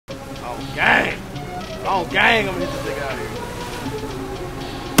Oh, gang. Oh, gang. I'm gonna hit this nigga out of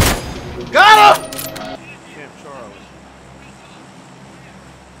here. Got him! Camp Charlie.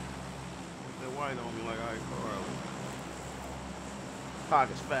 Put that white on me like I Charlie.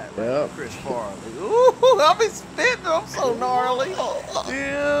 Pockets fat like Chris Farley. Ooh, I'll be spitting. I'm so gnarly. You know what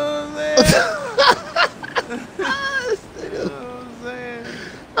I'm saying? You know what I'm saying?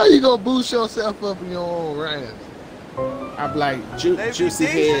 How you gonna boost yourself up in your own rhymes? I'm like, Juicy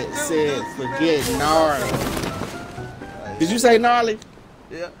Head said, forget gnarly. Did you say gnarly?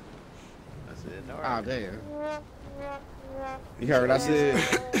 Yeah. I said gnarly. Oh, damn. You heard what I said?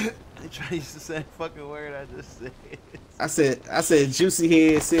 They try to use the same fucking word I just said. I said Juicy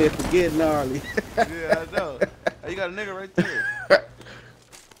Head said, forget gnarly. Yeah, I know. Hey, you got a nigga right there.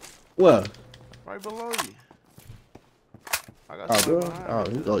 What? Right below you. I got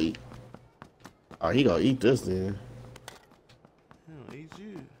he gonna eat. Oh, he gonna eat this then. He gonna eat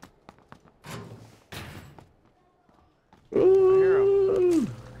you. Ooh. I hear him.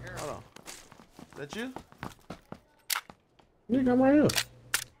 Hold on. Is that you? Nigga, I'm right here.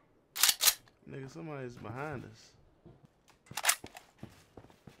 Nigga, somebody's behind us.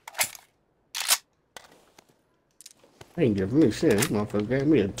 I ain't giving me shit. This motherfucker gave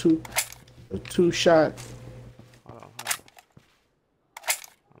me a two shot. Hold on.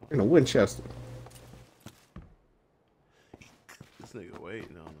 In a Winchester. This nigga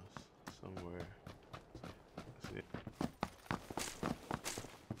waiting on us somewhere. See it?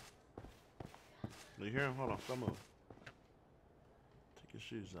 Do you hear him? Hold on, come on. Take your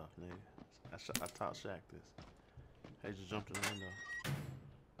shoes off, nigga. I top shack this. Hey, just jumped in the window.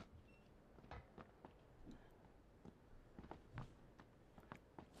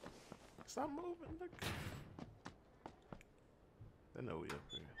 Stop moving, nigga. They know we up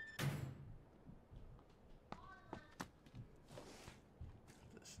here.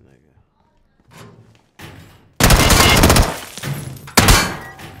 This nigga.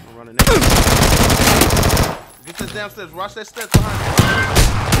 I'm running next. Get this damn steps. Watch that steps behind you.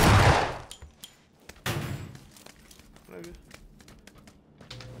 Nigga.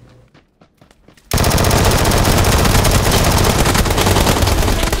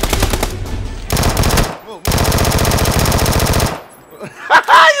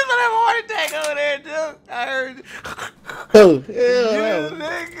 You gonna have a heart attack over there, dude. I heard you. Oh, yeah.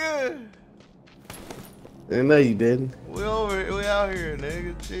 Nigga. I know you didn't. We out here,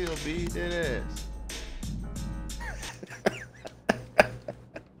 nigga. Chill, beat that ass.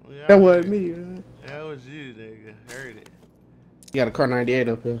 That wasn't me, man. That was you, nigga. Heard it. You got a car 98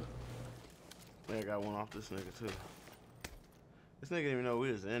 up here. I got one off this nigga too. This nigga didn't even know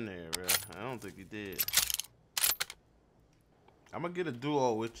we was in there, bro. I don't think he did. I'm gonna get a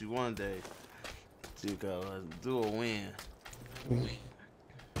duo with you one day. JUUKO, a duo win.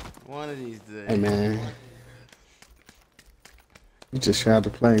 One of these days. Hey, man. You just tried to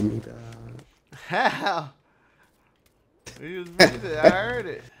play me, dog. How? He was breathing. I heard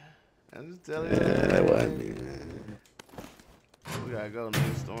it. I'm just telling you. That wasn't me, man. We gotta go,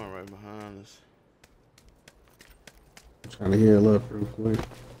 nigga. Storm right behind us. I'm trying to heal up real quick.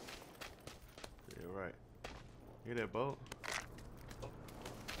 Yeah, right. Hear that boat?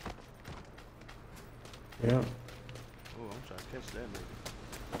 Yeah. Oh, I'm trying to catch that nigga.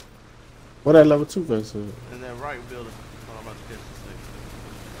 What that level 2 vessel? In that right building. Oh, I'm about to catch this nigga.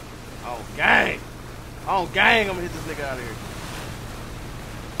 Oh, gang! Oh, gang! I'm gonna hit this nigga out of here.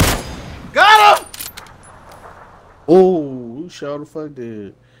 Got him! Oh, you sure the fuck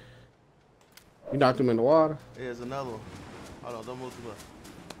did. You knocked him in the water? Yeah, there's another one. Hold on, don't move too much.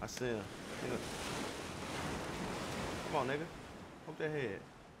 I see him. Come on, nigga. Poke that head.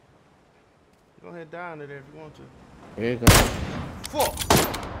 Go ahead down there if you want to. Here you go. Fuck!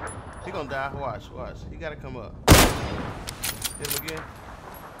 He gonna die. Watch. He gotta come up. Hit him again.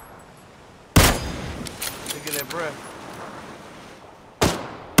 He get that breath.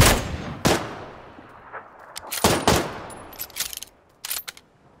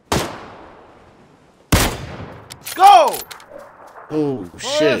 Let's go! Oh,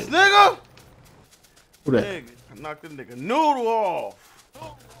 shit. Nigga! Who that? Nigga, I knocked this nigga noodle off.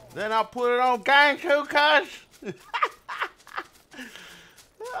 Then I put it on gang kush.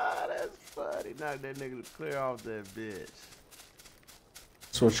 Ah, that's funny. Knocked that nigga to clear off that bitch.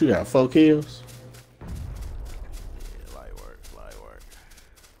 So what you got, 4 kills? Yeah, light work.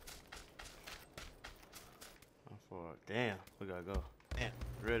 I'm for it. Damn, we gotta go. Damn,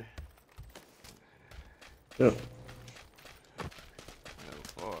 ready? Yep.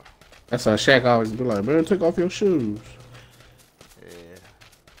 Far. That's how Shaq always be like, man, take off your shoes. Yeah.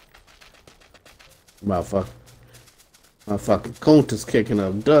 Motherfucker. My fucking Kunta's kicking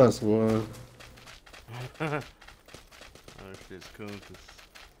up dust, boy. Oh, shit's Kuntas.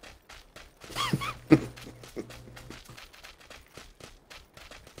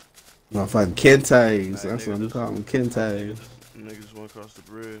 Motherfucking Kentays. Right, That's what I'm calling them, Kentays. Niggas went across the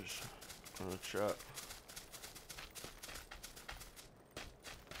bridge on a truck.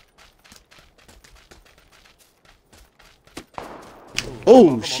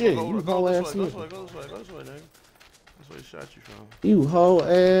 Oh shit, you whole ass nigga. Go this way, nigga. That's where he shot you from. You whole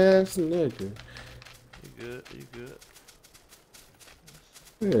ass nigga. You good, you good.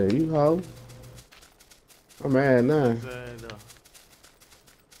 Yeah, you hoe. I'm mad now. You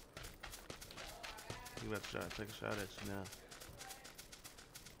about to try to take a shot at you now.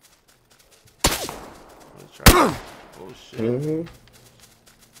 Let's try. Oh shit.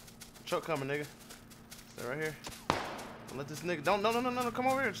 Truck coming, nigga. Stay right here. Don't let this nigga. Don't. No. Come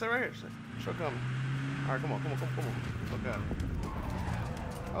over here. Stay right here. Truck coming. All right, come on. Fuck out.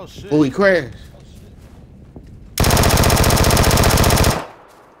 Oh shit. Oh, he crashed.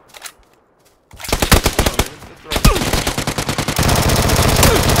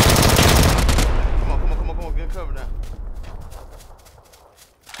 Come on. Get cover now.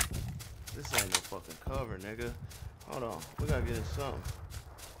 This ain't no fucking cover, nigga. Hold on. We gotta get in something.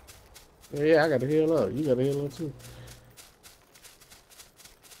 Yeah, I gotta heal up. You gotta heal up too.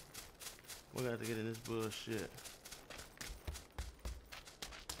 We got to get in this bullshit.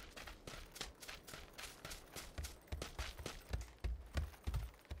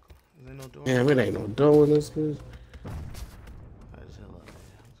 There ain't no door. Damn, it ain't no door in this bitch. Alright, just hell up, man.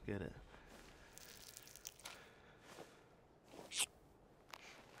 Let's get it.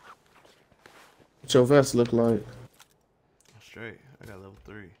 What your vest look like? I'm straight. I got level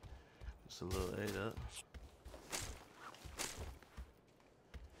 3. Just a little 8 up.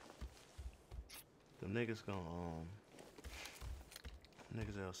 Them niggas gonna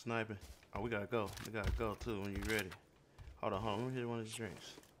niggas out sniping. Oh, we gotta go. We gotta go too when you ready. Hold on. Let me hit one of these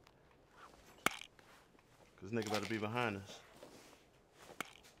drinks. Cause nigga about to be behind us.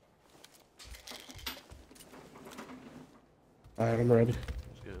 Alright, I'm ready.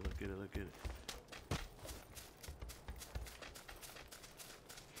 Let's get it.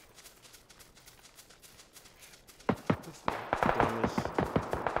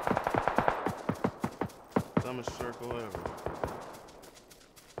 Dumbest circle ever.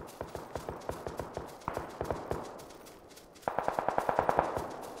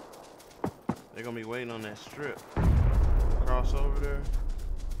 They're gonna be waiting on that strip. Cross over there.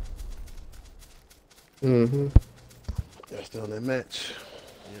 That's still that match.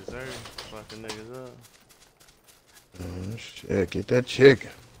 Yes, sir. Fucking niggas up. Shit, get that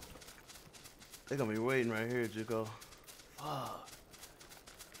chicken. They're gonna be waiting right here, JUUKO. Fuck.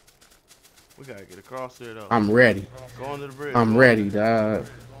 We gotta get across there though. I'm ready. Go under the bridge. I'm ready, dog.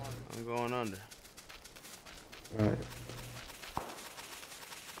 I'm going under. Alright.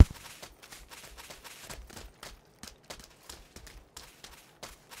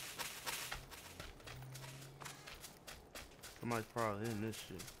 Somebody's probably in this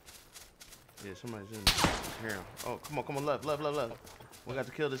shit. Yeah, somebody's in here. Oh, come on, left. We got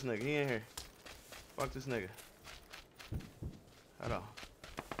to kill this nigga. He in here. Fuck this nigga. Hold on.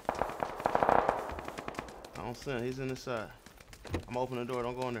 I don't see him. He's in this side. I'm gonna open the door.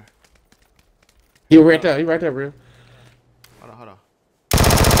 Don't go in there. He right there, bro. Hold on.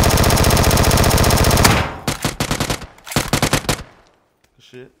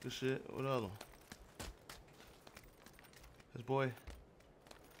 Good shit. What other one? This boy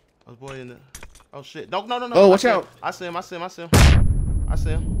in the. Oh shit! No! Oh, watch out! I see him.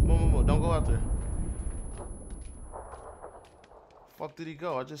 Move. Don't go out there. Fuck did he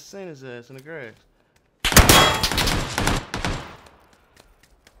go? I just seen his ass in the grass.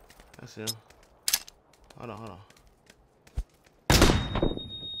 That's him. Hold on.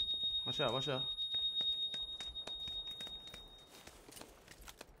 Watch out.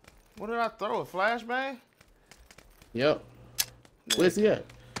 What did I throw? A flashbang? Yep. Yeah. Where's he at?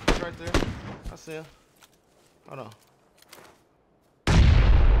 He's right there. I see him. Hold on.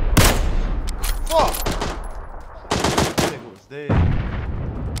 Fuck! That nigga was dead.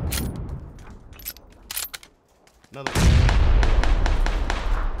 Another one.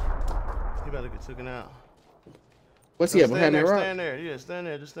 He about to get taken out. What's he at behind that rock? Stand there. Yeah, stand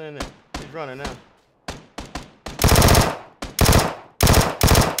there. Just stand there. He's running now.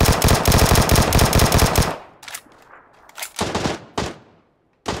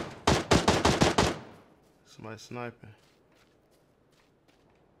 Somebody sniping.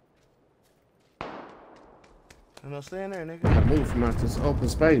 No, stay in there, nigga. I moved from out this open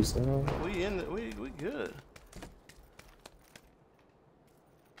space, dog. We good.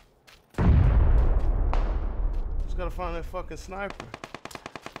 gotta find that fucking sniper.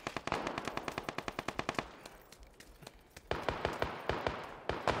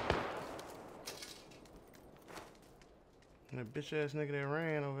 And that bitch ass nigga that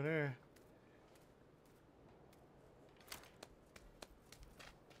ran over there.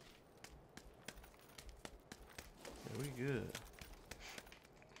 Yeah, we good.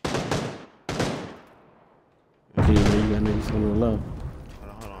 Okay, you got niggas on the low.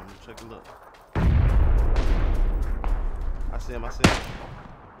 Hold on, let me check a look. I see him, I see him.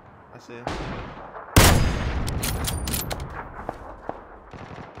 I see him.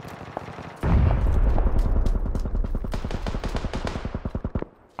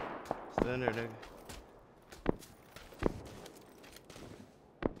 Stand there, nigga.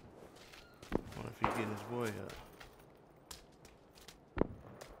 Wonder if he getting his boy up.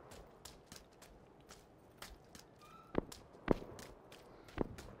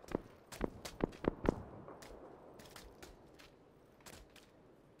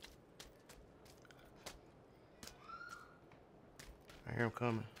 I hear him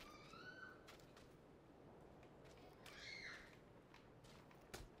coming.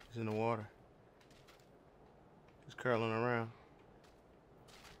 He's in the water. He's curling around.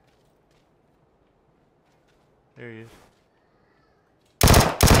 There he is.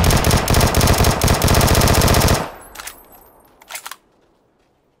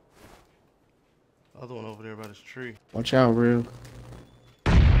 Other one over there by this tree. Watch out, real.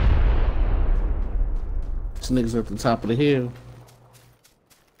 This nigga's at the top of the hill.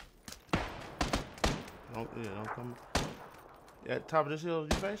 Don't come. Yeah, at the top of this hill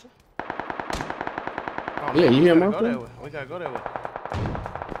you facing? Oh, yeah, man, you hear him go out there? that way. We gotta go that way.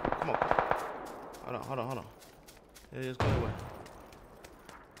 Come on. Hold on. Yeah, let's go that way.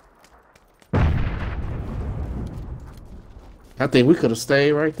 I think we could have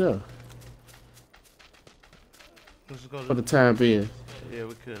stayed right there. Let's go For the time being. Yeah,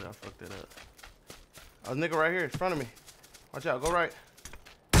 we could. I fucked that up. Oh, nigga right here in front of me. Watch out. Go right.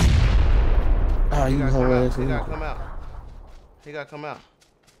 Oh, you whole ass. He gotta come out. He gotta come out.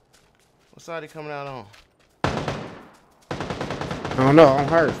 What side he coming out on? I don't know. I'm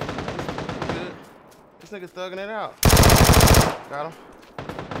hurt. Good. This nigga thugging it out. Got him.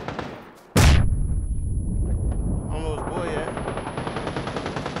 I don't know his boy yet.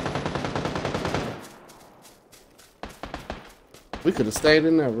 We could have stayed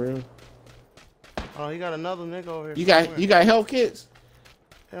in there, real. Oh, he got another nigga over here. You got health kits?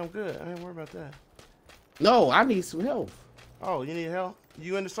 Yeah, I'm good. I ain't worried about that. No, I need some help. Oh, you need help?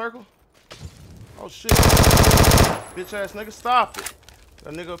 You in the circle? Oh shit. Bitch ass nigga, stop it.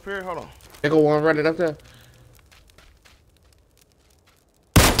 That nigga up here, hold on. They go one running up there.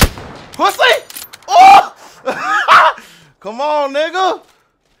 Pussy! Oh! Come on, nigga!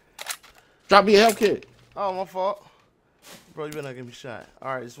 Drop me a health kit. Oh, my fault. Bro, you better not get me shot.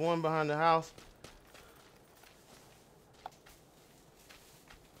 Alright, there's one behind the house.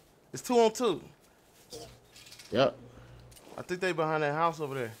 It's 2 on 2. Yep. I think they behind that house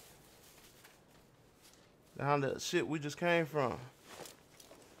over there. Behind the shit we just came from.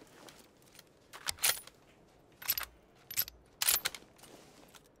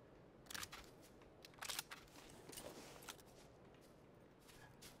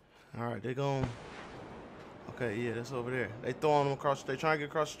 Alright, they going. Okay, yeah, that's over there. They throwing them across. They trying to get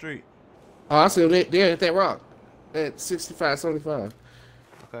across the street. Oh, I see them. They're at that rock. At 65, 75.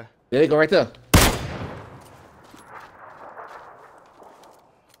 Okay. There they go right there.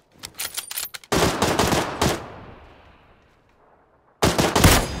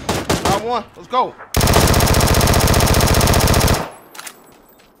 Got one. Let's go.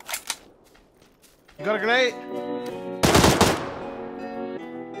 You got a grenade?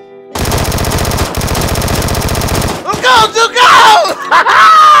 Let's go, JUUKO!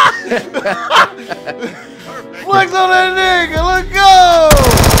 Flex on that nigga, let's go!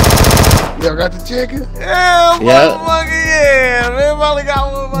 Y'all got the chicken? Yeah, motherfucker, yeah. Man, probably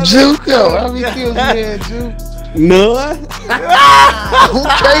got one. JUUKO, how many kills you had, Juke? None.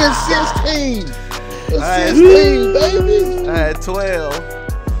 Okay, a 16. A 16, baby. I had 12.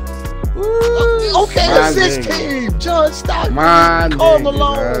 Okay, a 16. John Stockton. My Call nigga,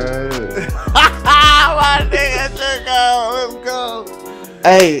 Malone. My nigga, JUUKO, let's go.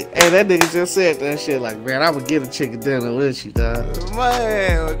 Hey, that nigga just said that shit like, man, I would get a chicken dinner with you, dog.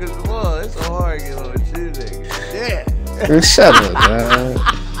 Man, because, boy, it's so hard to get on with you, nigga. Yeah. Man, shut up, dog.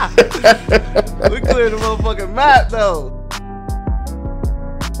 We cleared the motherfucking map, though.